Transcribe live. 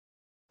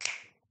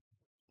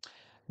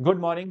Good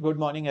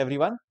morning,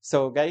 everyone.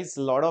 So, guys,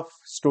 a lot of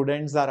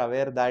students are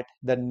aware that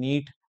the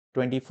NEET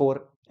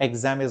 24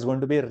 exam is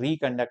going to be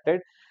reconducted,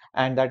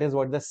 and that is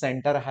what the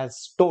center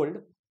has told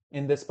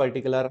in this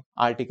particular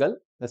article.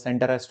 The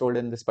center has told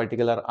in this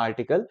particular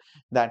article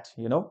that,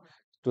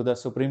 to the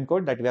Supreme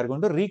Court that we are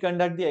going to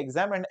reconduct the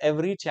exam, and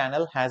every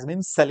channel has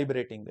been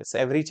celebrating this.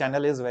 Every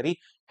channel is very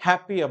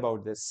happy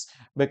about this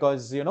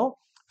because,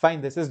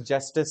 fine, this is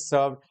justice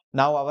served.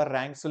 Now our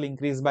ranks will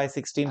increase by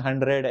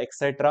 1600,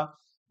 etc.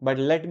 But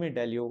let me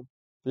tell you,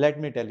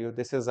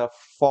 this is a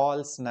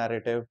false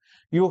narrative.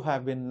 You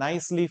have been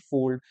nicely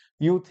fooled.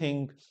 You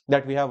think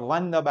that we have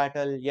won the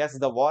battle. Yes,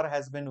 the war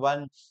has been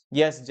won.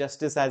 Yes,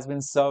 justice has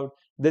been served.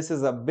 This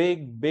is a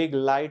big, big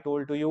lie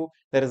told to you.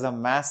 There is a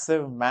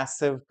massive,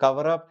 massive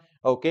cover up.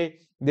 Okay,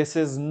 this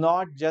is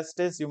not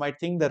justice. You might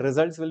think the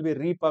results will be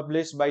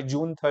republished by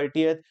June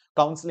 30th.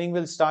 Counseling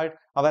will start.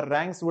 Our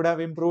ranks would have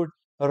improved.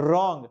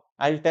 Wrong.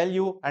 I'll tell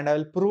you and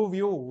I'll prove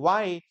you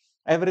why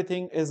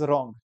everything is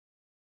wrong.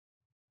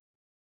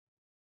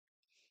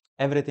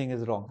 Everything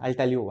is wrong. I'll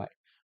tell you why.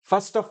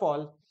 First of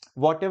all,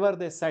 whatever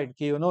they said,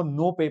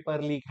 no paper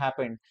leak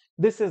happened,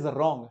 this is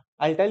wrong.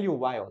 I'll tell you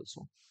why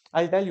also.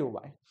 I'll tell you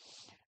why.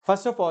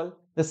 First of all,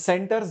 the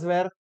centers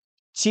where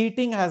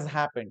cheating has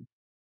happened,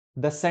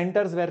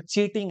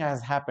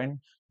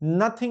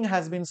 nothing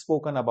has been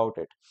spoken about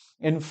it.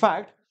 In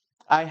fact,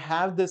 I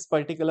have this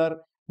particular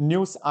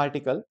news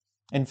article.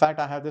 In fact,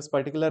 I have this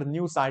particular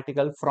news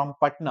article from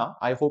Patna.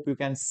 I hope you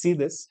can see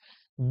this.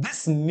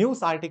 This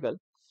news article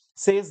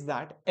says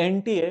that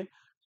NTA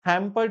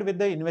hampered with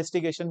the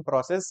investigation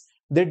process.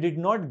 They did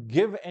not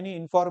give any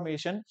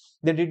information.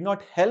 They did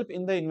not help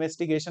in the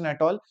investigation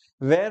at all.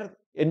 Where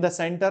in the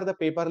center, the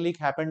paper leak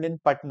happened in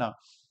Patna.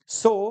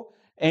 So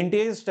NTA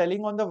is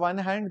telling on the one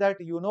hand that,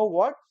 you know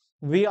what,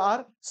 we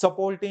are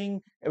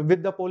supporting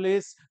with the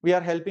police, we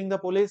are helping the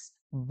police.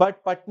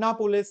 But Patna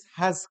police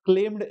has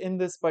claimed in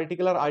this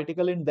particular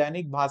article in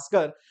Dainik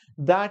Bhaskar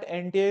that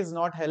NTA is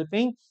not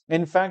helping.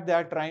 In fact, they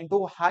are trying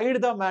to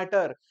hide the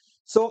matter.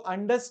 So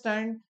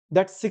understand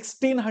that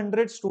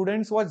 1600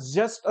 students was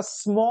just a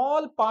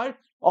small part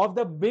of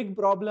the big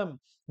problem.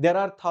 There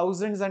are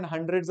thousands and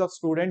hundreds of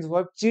students who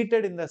have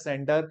cheated in the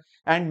center,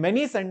 and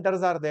many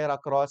centers are there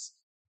across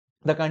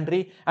the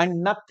country,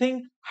 and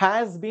nothing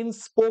has been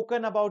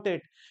spoken about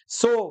it.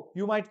 So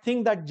you might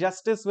think that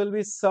justice will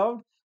be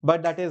served,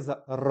 but that is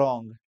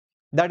wrong.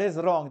 That is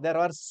wrong. There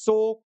are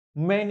so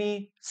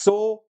many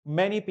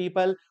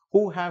people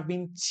who have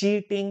been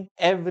cheating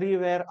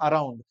everywhere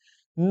around.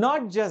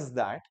 Not just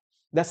that,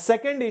 the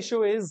second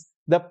issue is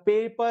the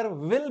paper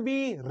will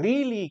be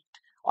re-leaked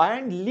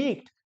and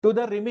leaked to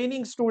the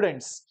remaining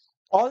students.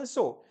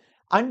 Also,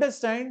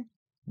 understand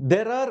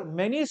there are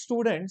many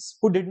students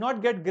who did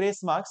not get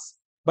grace marks,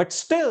 but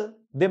still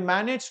they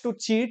managed to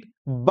cheat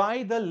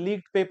by the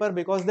leaked paper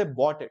because they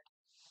bought it.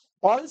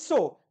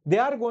 Also, they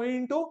are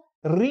going to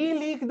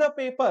re-leak the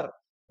paper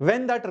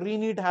when that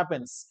ReNEET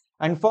happens.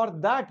 And for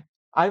that,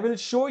 I will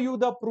show you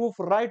the proof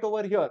right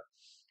over here.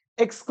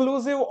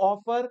 Exclusive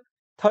offer,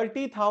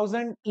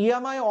 30,000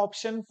 EMI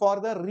option for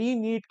the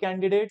ReNEET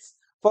candidates.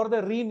 For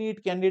the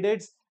ReNEET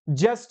candidates,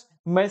 just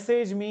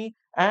message me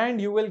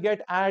and you will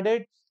get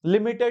added.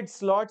 Limited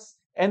slots,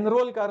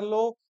 enroll kar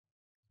lo.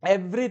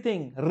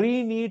 Everything.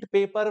 ReNEET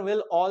paper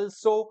will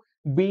also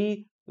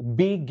be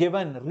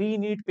given.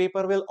 ReNEET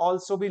paper will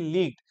also be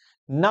leaked.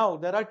 Now,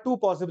 there are two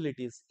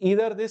possibilities.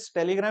 Either this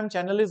Telegram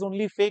channel is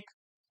only fake,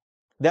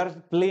 they are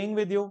playing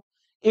with you.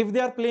 If they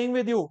are playing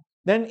with you,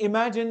 then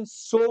imagine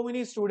so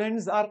many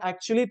students are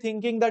actually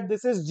thinking that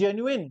this is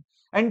genuine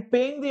and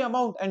paying the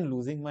amount and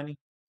losing money.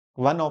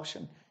 One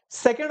option.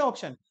 Second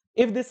option,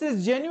 if this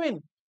is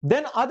genuine,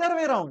 then other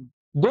way around,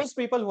 those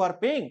people who are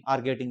paying are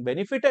getting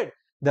benefited.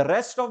 The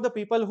rest of the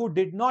people who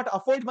did not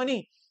afford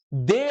money,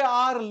 they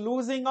are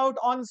losing out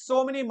on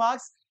so many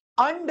marks.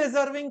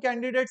 Undeserving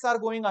candidates are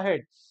going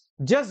ahead.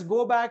 Just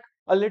go back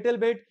a little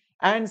bit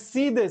and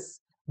see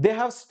this. They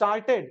have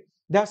started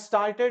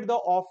the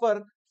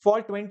offer for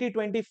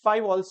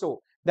 2025 also.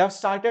 They have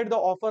started the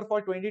offer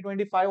for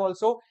 2025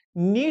 also.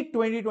 NEET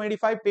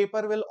 2025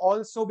 paper will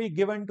also be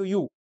given to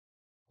you.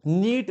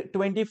 NEET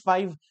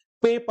 25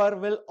 paper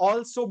will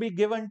also be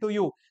given to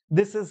you.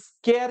 This is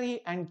scary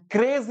and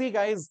crazy,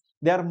 guys.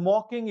 They are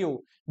mocking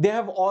you. They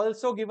have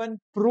also given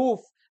proof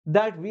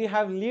that we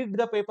have leaked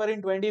the paper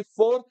in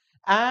 24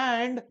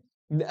 and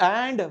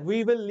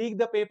we will leak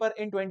the paper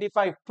in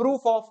 25.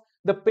 Proof of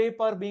the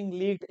paper being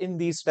leaked in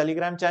these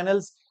Telegram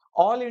channels.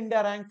 All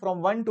India rank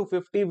from 1 to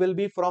 50 will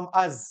be from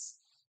us.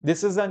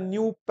 This is a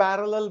new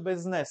parallel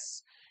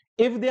business.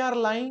 If they are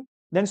lying,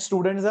 then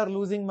students are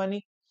losing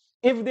money.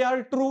 If they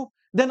are true,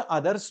 then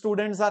other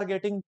students are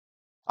getting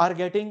at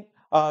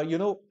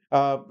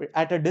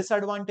a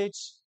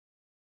disadvantage.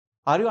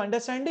 Are you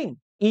understanding?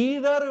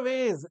 Either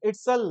ways,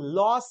 it's a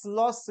loss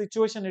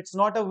situation. It's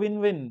not a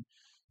win-win.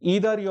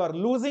 Either you are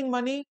losing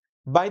money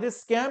by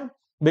this scam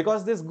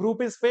because this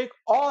group is fake,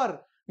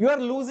 or you are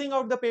losing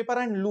out the paper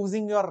and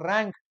losing your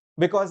rank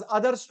because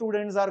other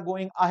students are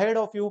going ahead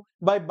of you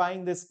by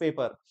buying this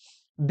paper.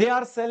 They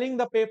are selling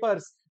the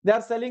papers. They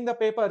are selling the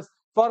papers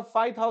for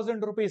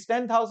 5,000 rupees,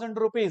 10,000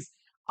 rupees.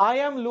 I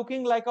am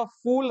looking like a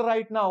fool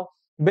right now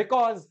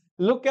because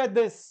look at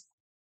this.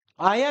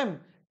 I am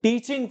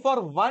teaching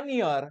for 1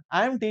 year.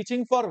 I am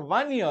teaching for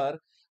 1 year.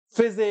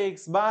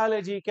 Physics,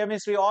 biology,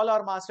 chemistry, all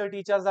our master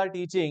teachers are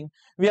teaching.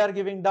 We are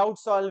giving doubt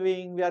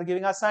solving, we are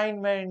giving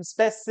assignments,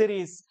 test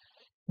series.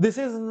 This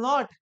is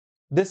not,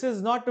 this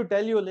is not to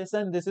tell you,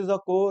 listen, this is a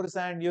course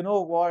and you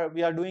know what,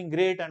 we are doing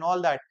great and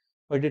all that.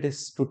 But it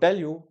is to tell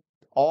you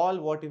all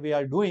what we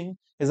are doing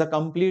is a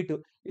complete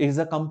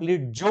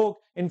joke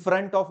in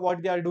front of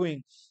what they are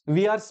doing.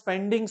 We are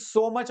spending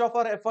so much of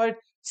our effort,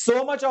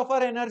 so much of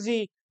our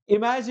energy.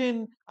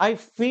 Imagine, I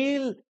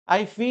feel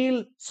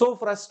so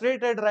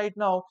frustrated right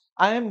now.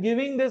 I am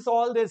giving this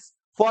all this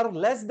for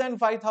less than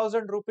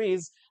 5,000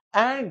 rupees,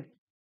 and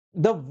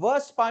the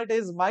worst part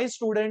is my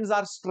students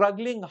are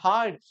struggling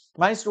hard.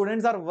 My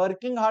students are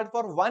working hard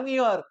for 1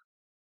 year.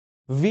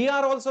 We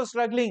are also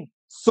struggling.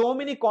 So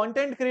many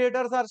content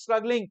creators are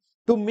struggling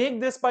to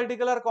make this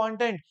particular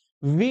content.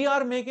 We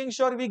are making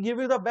sure we give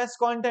you the best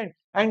content,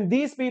 and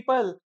these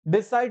people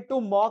decide to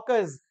mock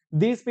us.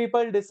 These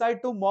people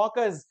decide to mock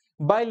us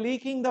by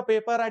leaking the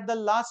paper at the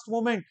last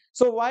moment.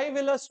 So why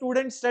will a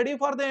student study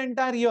for the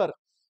entire year?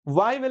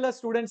 Why will a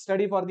student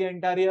study for the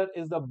entire year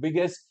is the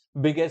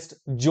biggest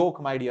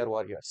joke, my dear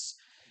warriors.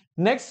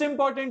 Next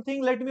important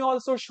thing, let me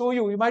also show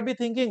you. You might be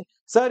thinking,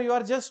 sir, you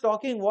are just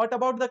talking. What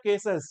about the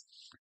cases?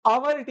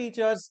 Our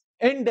teachers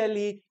in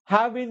Delhi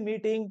have been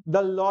meeting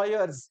the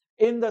lawyers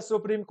in the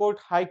Supreme Court,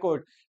 High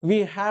Court.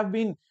 We have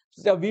been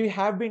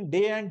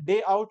day and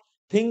day out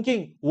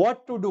thinking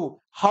what to do.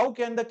 How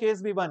can the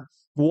case be won?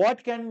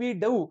 What can we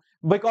do?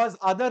 Because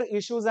other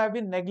issues have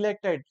been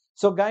neglected.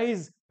 So,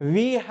 guys,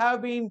 we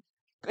have been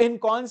in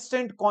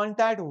constant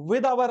contact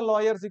with our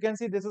lawyers. You can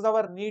see this is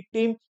our NEET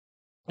team,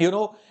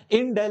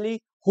 in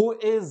Delhi, who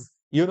is,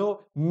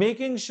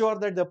 making sure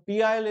that the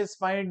PIL is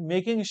fine,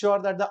 making sure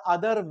that the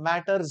other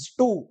matters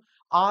too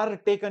are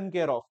taken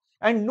care of.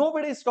 And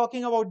nobody is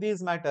talking about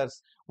these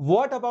matters.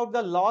 What about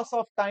the loss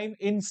of time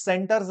in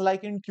centers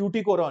like in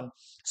Tuticorin?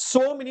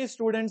 So many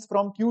students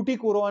from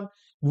Tuticorin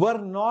were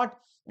not,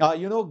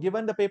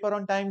 given the paper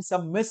on time.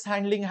 Some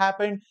mishandling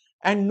happened,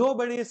 and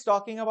nobody is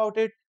talking about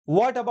it.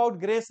 What about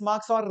grace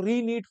marks or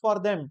ReNEET for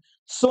them?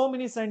 So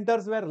many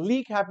centers where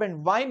leak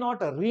happened. Why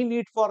not a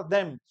ReNEET for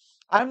them?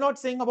 I'm not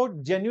saying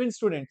about genuine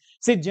students.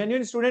 See,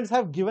 genuine students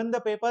have given the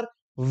paper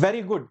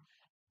very good.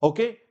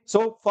 Okay,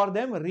 so for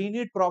them,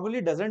 ReNEET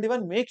probably doesn't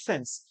even make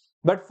sense.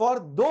 But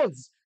for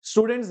those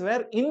students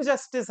where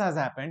injustice has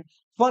happened,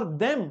 for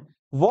them,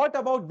 what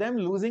about them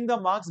losing the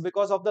marks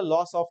because of the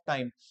loss of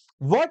time?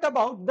 What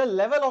about the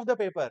level of the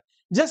paper?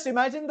 Just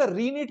imagine the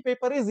ReNEET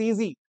paper is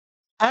easy.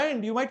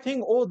 And you might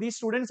think, oh, these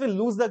students will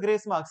lose the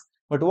grace marks.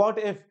 But what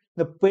if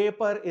the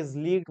paper is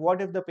leaked?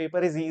 What if the paper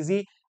is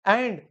easy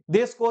and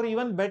they score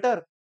even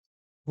better?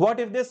 What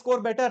if they score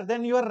better?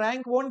 Then your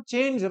rank won't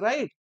change,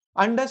 right?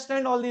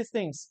 Understand all these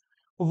things.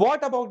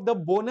 What about the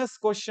bonus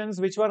questions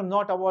which were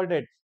not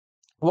awarded?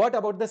 What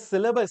about the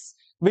syllabus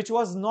which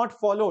was not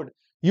followed?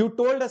 You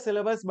told a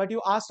syllabus, but you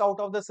asked out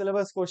of the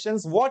syllabus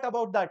questions. What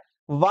about that?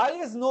 Why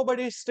is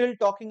nobody still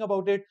talking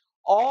about it?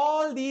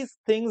 All these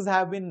things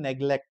have been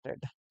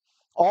neglected.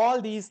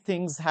 All these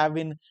things have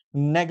been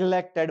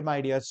neglected,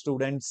 my dear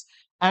students.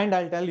 And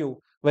I'll tell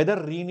you, whether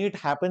ReNEET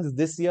happens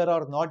this year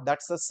or not,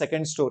 that's a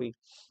second story.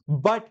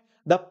 But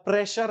the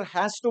pressure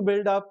has to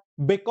build up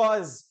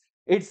because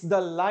it's the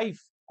life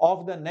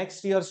of the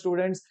next year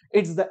students.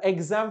 It's the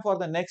exam for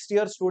the next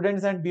year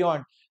students and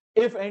beyond.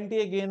 If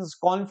NTA gains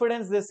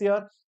confidence this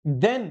year,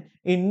 then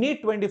in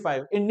NEET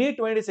 25, in NEET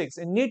 26,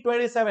 in NEET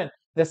 27,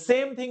 the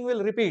same thing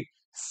will repeat.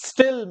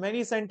 Still,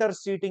 many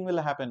centers cheating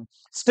will happen.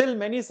 Still,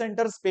 many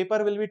centers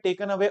paper will be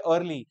taken away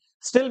early.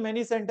 Still,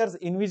 many centers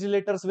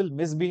invigilators will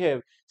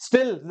misbehave.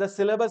 Still, the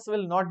syllabus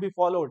will not be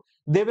followed.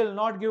 They will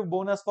not give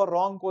bonus for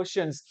wrong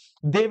questions.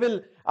 They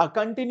will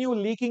continue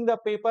leaking the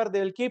paper.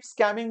 They will keep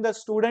scamming the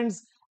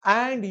students,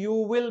 and you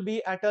will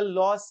be at a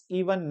loss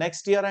even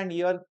next year and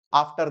year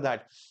after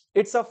that.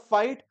 It's a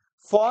fight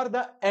for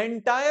the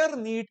entire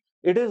NEET.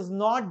 It is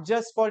not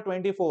just for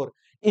 24.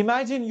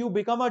 Imagine you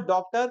become a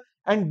doctor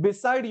and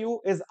beside you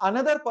is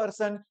another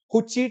person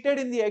who cheated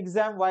in the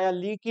exam via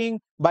leaking,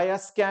 via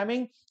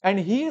scamming, and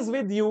he is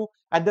with you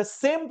at the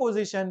same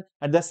position,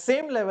 at the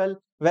same level,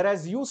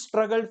 whereas you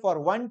struggled for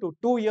 1 to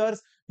 2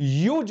 years,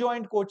 you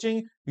joined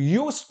coaching,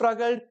 you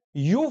struggled,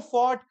 you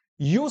fought,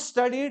 you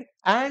studied,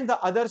 and the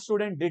other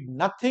student did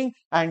nothing,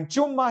 and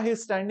chumma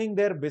is standing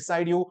there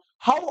beside you.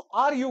 How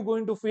are you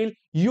going to feel?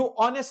 You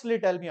honestly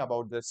tell me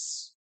about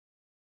this.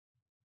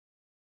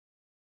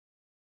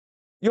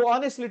 You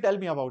honestly tell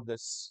me about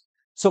this.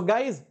 So,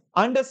 guys,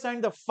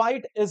 understand the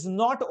fight is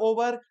not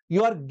over.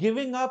 You are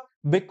giving up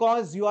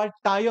because you are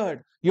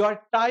tired. You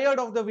are tired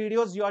of the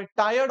videos. You are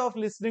tired of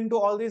listening to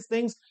all these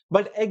things.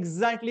 But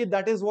exactly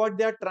that is what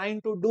they are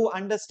trying to do.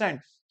 Understand.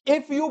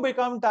 If you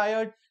become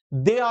tired,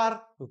 they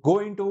are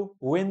going to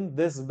win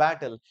this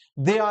battle.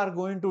 They are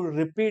going to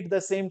repeat the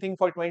same thing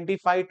for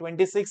 25,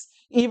 26.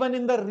 Even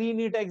in the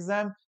ReNEET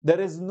exam, there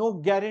is no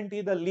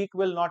guarantee the leak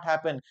will not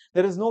happen.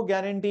 There is no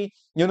guarantee,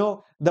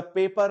 the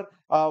paper,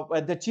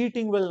 the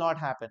cheating will not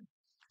happen.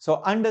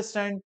 So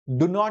understand,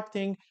 do not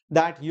think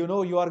that, you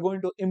are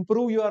going to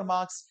improve your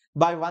marks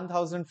by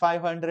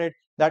 1,500.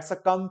 That's a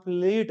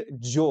complete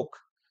joke.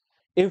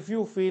 If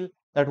you feel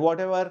that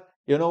whatever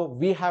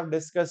we have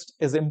discussed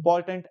is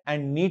important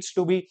and needs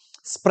to be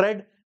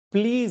spread,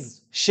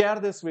 please share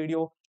this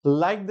video,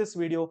 like this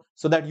video,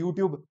 so that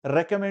YouTube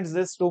recommends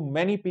this to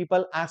many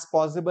people as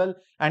possible,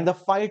 and the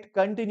fight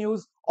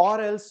continues, or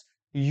else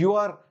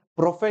your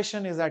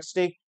profession is at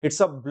stake.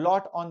 It's a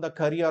blot on the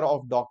career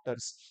of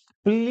doctors.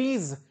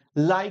 Please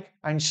like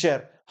and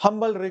share.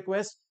 Humble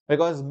request,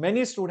 because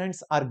many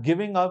students are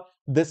giving up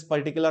this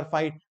particular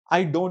fight.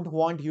 I don't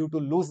want you to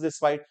lose this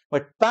fight,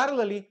 but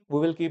parallelly, we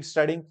will keep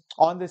studying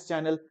on this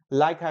channel.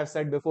 Like I've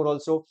said before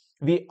also,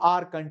 we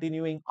are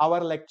continuing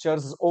our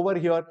lectures over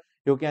here.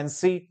 You can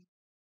see,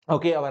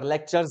 okay, our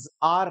lectures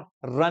are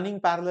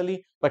running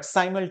parallelly, but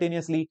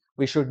simultaneously,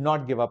 we should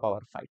not give up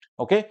our fight.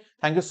 Okay,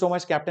 thank you so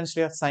much, Captain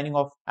Shreyas, signing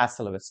off.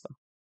 Hasta la vista.